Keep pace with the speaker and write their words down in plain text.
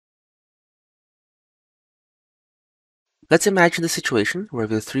Let's imagine the situation where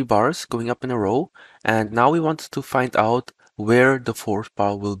we have three bars going up in a row, and now we want to find out where the fourth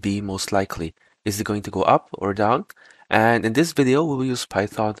bar will be most likely. Is it going to go up or down? And in this video, we will use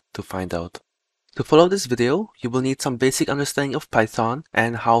Python to find out. To follow this video, you will need some basic understanding of Python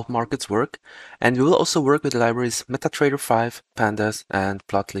and how markets work, and we will also work with the libraries MetaTrader 5, Pandas, and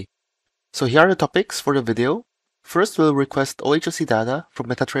Plotly. So here are the topics for the video. First, we'll request OHLC data from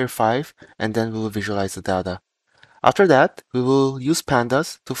MetaTrader 5, and then we will visualize the data. After that, we will use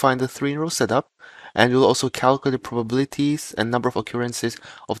pandas to find the 3-in-row setup, and we will also calculate the probabilities and number of occurrences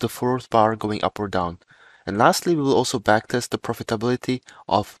of the fourth bar going up or down. And lastly, we will also backtest the profitability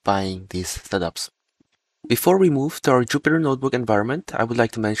of buying these setups. Before we move to our Jupyter Notebook environment, I would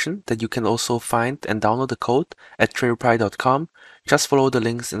like to mention that you can also find and download the code at traderpie.com. Just follow the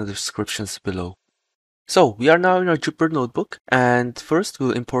links in the descriptions below. So we are now in our Jupyter Notebook, and first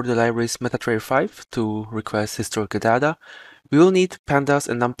we'll import the libraries MetaTrader 5 to request historical data. We will need pandas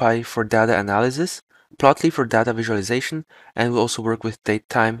and numpy for data analysis, plotly for data visualization, and we'll also work with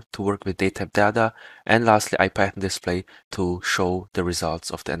datetime to work with datetype data, and lastly IPython display to show the results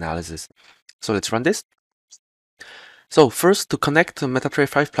of the analysis. So let's run this. So first, to connect to MetaTrader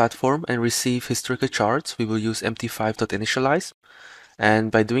 5 platform and receive historical charts, we will use mt5.initialize.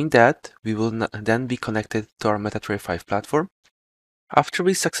 And by doing that, we will then be connected to our MetaTrader 5 platform. After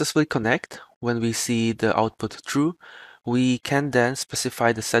we successfully connect, when we see the output true, we can then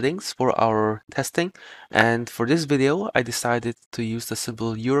specify the settings for our testing. And for this video, I decided to use the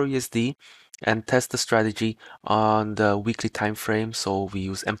symbol EURUSD and test the strategy on the weekly time frame. So we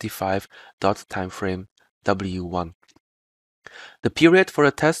use mt5.timeframe W1. The period for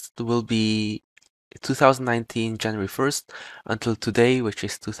the test will be 2019 January 1st until today, which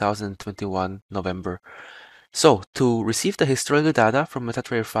is 2021 November. So to receive the historical data from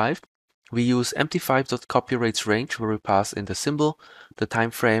MetaTrader 5, we use mt5.copyRatesRange, where we pass in the symbol, the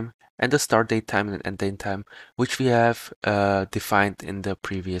time frame, and the start date time and end date time, which we have defined in the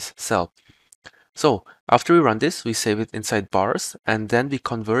previous cell. So after we run this, we save it inside bars, and then we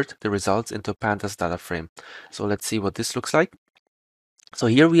convert the results into pandas data frame. So let's see what this looks like. So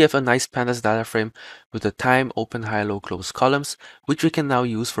here we have a nice pandas data frame with the time, open, high, low, close columns, which we can now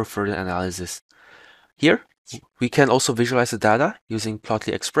use for further analysis. Here we can also visualize the data using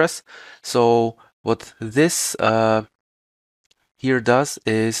Plotly Express. So what this here does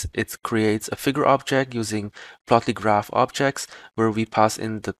is it creates a figure object using Plotly graph objects, where we pass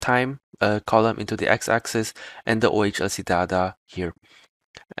in the time column into the x-axis and the OHLC data here.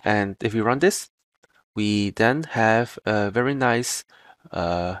 And if we run this, we then have a very nice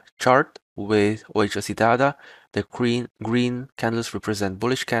chart with OHLC data. The green candles represent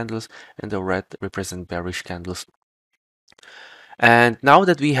bullish candles and the red represent bearish candles. And now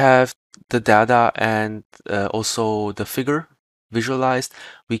that we have the data and also the figure visualized,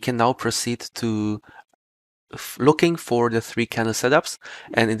 we can now proceed to looking for the 3 candle setups.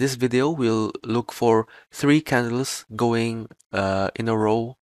 And in this video, we'll look for 3 candles going in a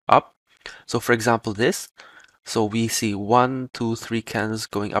row up. So for example, this. So we see 1, 2, 3 candles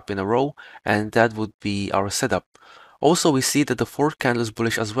going up in a row, and that would be our setup. Also, we see that the 4th candle is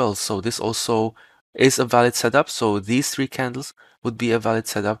bullish as well. So this also is a valid setup. So these 3 candles would be a valid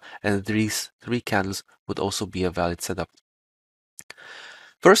setup, and these 3 candles would also be a valid setup.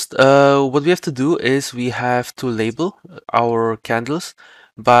 First, what we have to do is we have to label our candles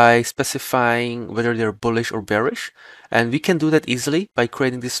by specifying whether they're bullish or bearish. And we can do that easily by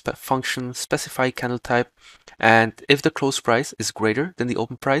creating this function specify candle type. And if the close price is greater than the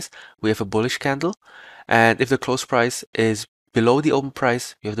open price, we have a bullish candle. And if the close price is below the open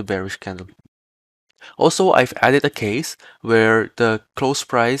price, we have the bearish candle. Also, I've added a case where the close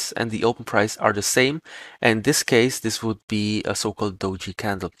price and the open price are the same. And in this case, this would be a so-called doji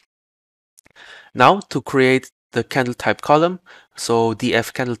candle. Now, to create the candle type column, so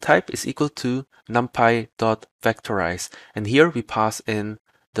df candle type is equal to numpy.vectorize. And here we pass in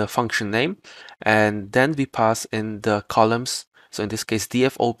the function name, and then we pass in the columns. So in this case,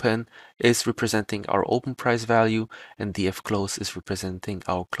 df open is representing our open price value, and df close is representing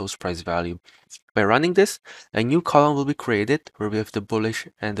our close price value. By running this, a new column will be created where we have the bullish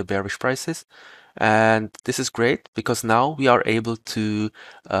and the bearish prices. And this is great because now we are able to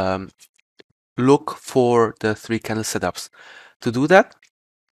look for the 3 candle setups. To do that,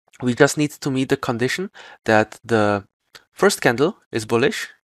 we just need to meet the condition that the first candle is bullish,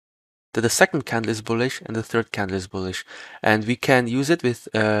 that the second candle is bullish, and the third candle is bullish. And we can use it with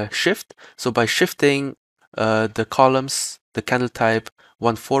shift. So by shifting the columns, the candle type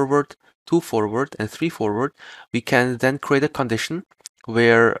 1 forward, 2 forward, and 3 forward, we can then create a condition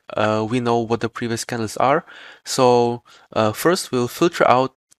where we know what the previous candles are. So first we'll filter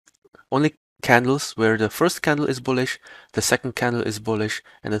out only candles where the first candle is bullish, the second candle is bullish,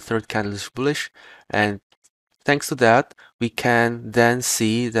 and the third candle is bullish. And thanks to that, we can then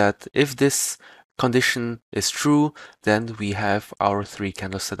see that if this condition is true, then we have our 3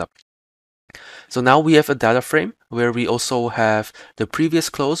 candle setup. So now we have a data frame where we also have the previous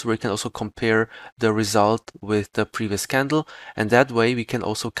close, where we can also compare the result with the previous candle. And that way we can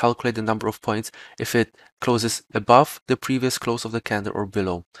also calculate the number of points if it closes above the previous close of the candle or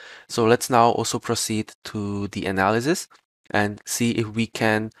below. So let's now also proceed to the analysis and see if we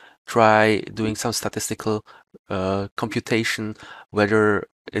can try doing some statistical computation, whether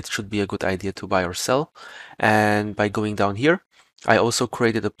it should be a good idea to buy or sell. And by going down here, I also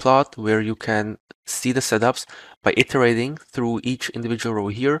created a plot where you can see the setups by iterating through each individual row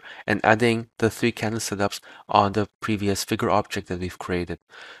here and adding the 3 candle setups on the previous figure object that we've created.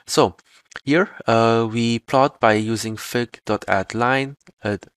 So here we plot by using fig.addLine,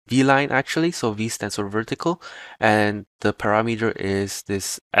 vline actually, so v stands for vertical, and the parameter is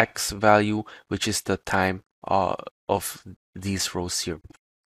this x value, which is the time of these rows here.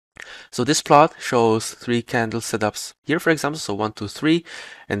 So this plot shows 3 candle setups here, for example, so 1, 2, 3,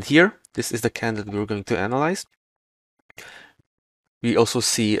 and here, this is the candle that we're going to analyze. We also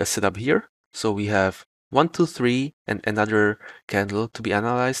see a setup here, so we have 1, 2, 3, and another candle to be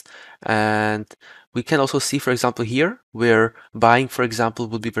analyzed, and we can also see, for example, here, where buying, for example,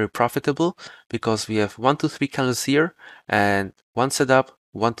 would be very profitable, because we have 1, 2, 3 candles here, and one setup,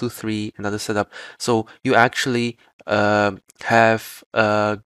 1, 2, 3, another setup. So you actually have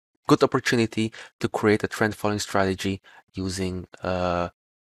a good opportunity to create a trend following strategy using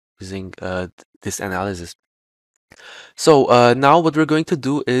this analysis. So now what we're going to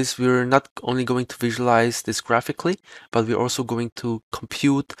do is we're not only going to visualize this graphically, but we're also going to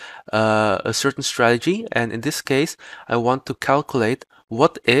compute a certain strategy. And in this case, I want to calculate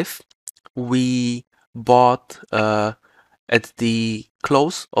what if we bought at the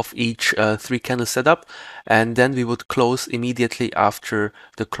close of each 3 candle setup, and then we would close immediately after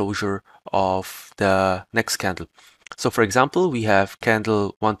the closure of the next candle. So for example, we have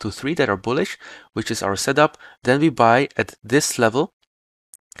candle 1, 2, 3 that are bullish, which is our setup. Then we buy at this level,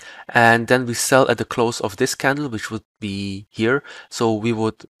 and then we sell at the close of this candle, which would be here. So we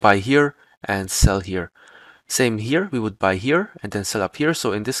would buy here and sell here. Same here, we would buy here and then sell up here.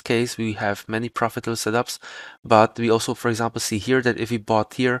 So in this case, we have many profitable setups, but we also, for example, see here that if we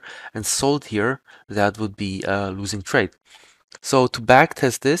bought here and sold here, that would be a losing trade. So to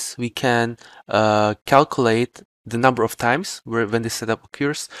backtest this, we can calculate the number of times when this setup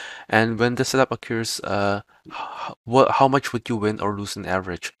occurs, and when the setup occurs, how much would you win or lose in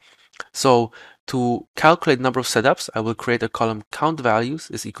average. So to calculate number of setups, I will create a column count values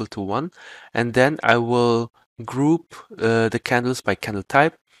is equal to 1, and then I will group the candles by candle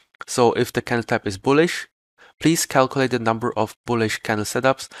type. So if the candle type is bullish, please calculate the number of bullish candle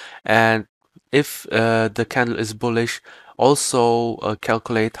setups, and if the candle is bullish, also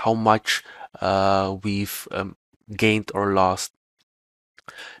calculate how much we've gained or lost.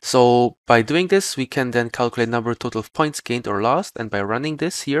 So by doing this, we can then calculate number total of points gained or lost. And by running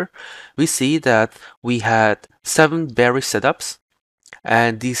this here, we see that we had 7 bearish setups,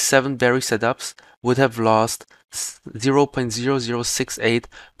 and these 7 bearish setups would have lost 0.0068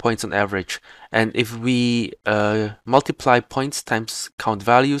 points on average. And if we multiply points times count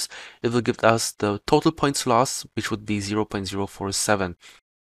values, it will give us the total points lost, which would be 0.047.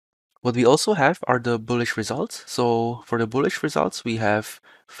 What we also have are the bullish results. So for the bullish results, we have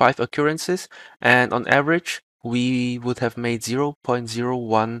 5 occurrences, and on average, we would have made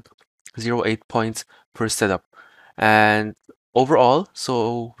 0.0108 points per setup. And overall,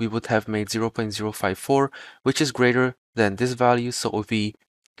 so we would have made 0.054, which is greater than this value. So if we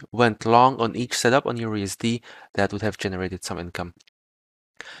went long on each setup on your USD, that would have generated some income.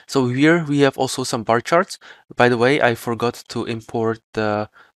 So here we have also some bar charts. By the way, I forgot to import the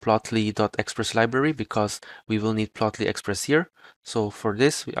plotly.express library because we will need plotly express here. So for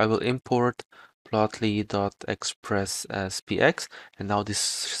this, I will import plotly.express as px, and now this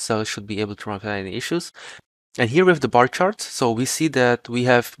cell should be able to run without any issues. And here we have the bar charts. So we see that we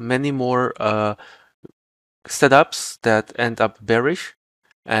have many more setups that end up bearish.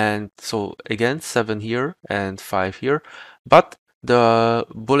 And so again, 7 here and 5 here. But the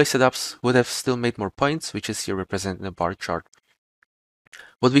bullish setups would have still made more points, which is here represented in the bar chart.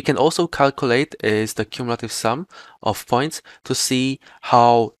 What we can also calculate is the cumulative sum of points to see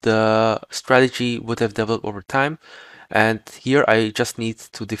how the strategy would have developed over time. And here I just need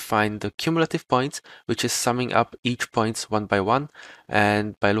to define the cumulative points, which is summing up each points one by one.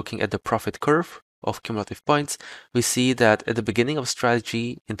 And by looking at the profit curve of cumulative points, we see that at the beginning of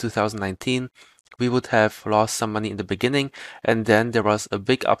strategy in 2019, we would have lost some money in the beginning, and then there was a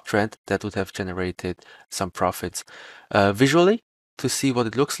big uptrend that would have generated some profits. Visually, to see what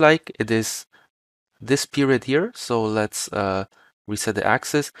it looks like, it is this period here. So let's reset the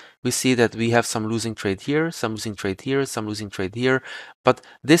axis. We see that we have some losing trade here, some losing trade here, some losing trade here, but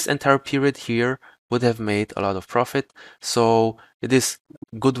this entire period here would have made a lot of profit. So it is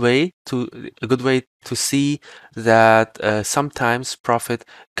a good way to see that sometimes profit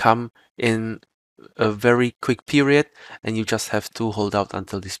come in a very quick period, and you just have to hold out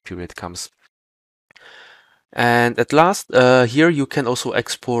until this period comes. And at last, here you can also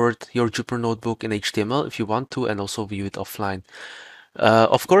export your Jupyter notebook in HTML if you want to, and also view it offline.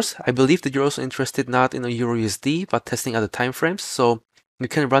 Of course, I believe that you're also interested not in a EURUSD, but testing other timeframes. So you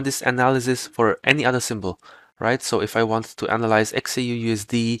can run this analysis for any other symbol, right? So if I want to analyze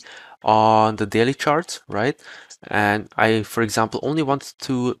XAUUSD on the daily charts, right? And I, for example, only want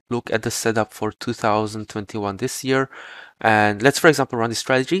to look at the setup for 2021 this year. And let's, for example, run this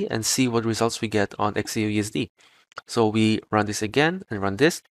strategy and see what results we get on XAUUSD. So we run this again and run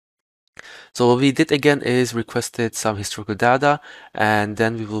this. So what we did again is requested some historical data, and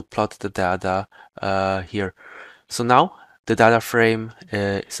then we will plot the data here. So now the data frame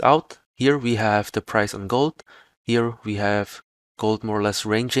is out. Here we have the price on gold. Here we have gold more or less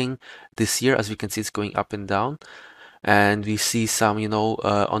ranging this year. As we can see, it's going up and down. And we see some,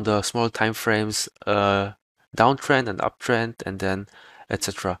 on the small time frames, downtrend and uptrend, and then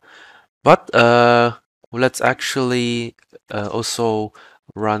etc. But let's actually also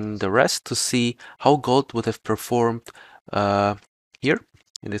run the rest to see how gold would have performed here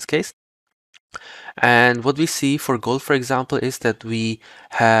in this case. And what we see for gold, for example, is that we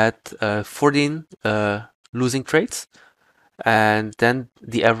had 14 losing trades, and then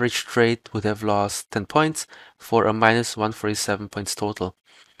the average trade would have lost 10 points for a minus 147 points total.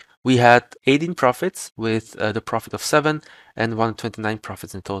 We had 18 profits with the profit of 7 and 129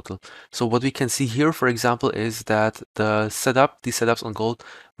 profits in total. So what we can see here, for example, is that these setups on gold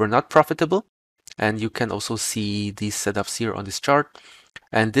were not profitable. And you can also see these setups here on this chart.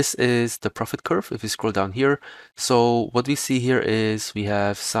 And this is the profit curve if we scroll down here. So what we see here is we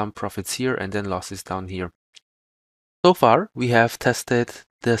have some profits here and then losses down here. So far, we have tested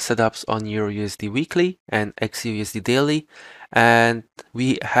the setups on EURUSD weekly and XUSD daily, and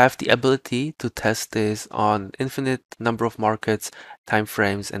we have the ability to test this on infinite number of markets, time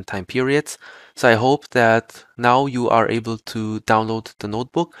frames, and time periods. So I hope that now you are able to download the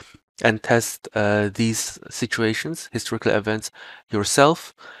notebook and test these situations, historical events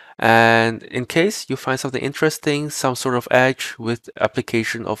yourself. And in case you find something interesting, some sort of edge with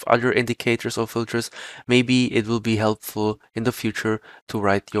application of other indicators or filters, maybe it will be helpful in the future to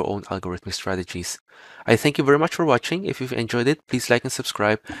write your own algorithmic strategies. I thank you very much for watching. If you've enjoyed it, please like and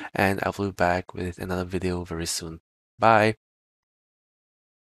subscribe, and I will be back with another video very soon. Bye.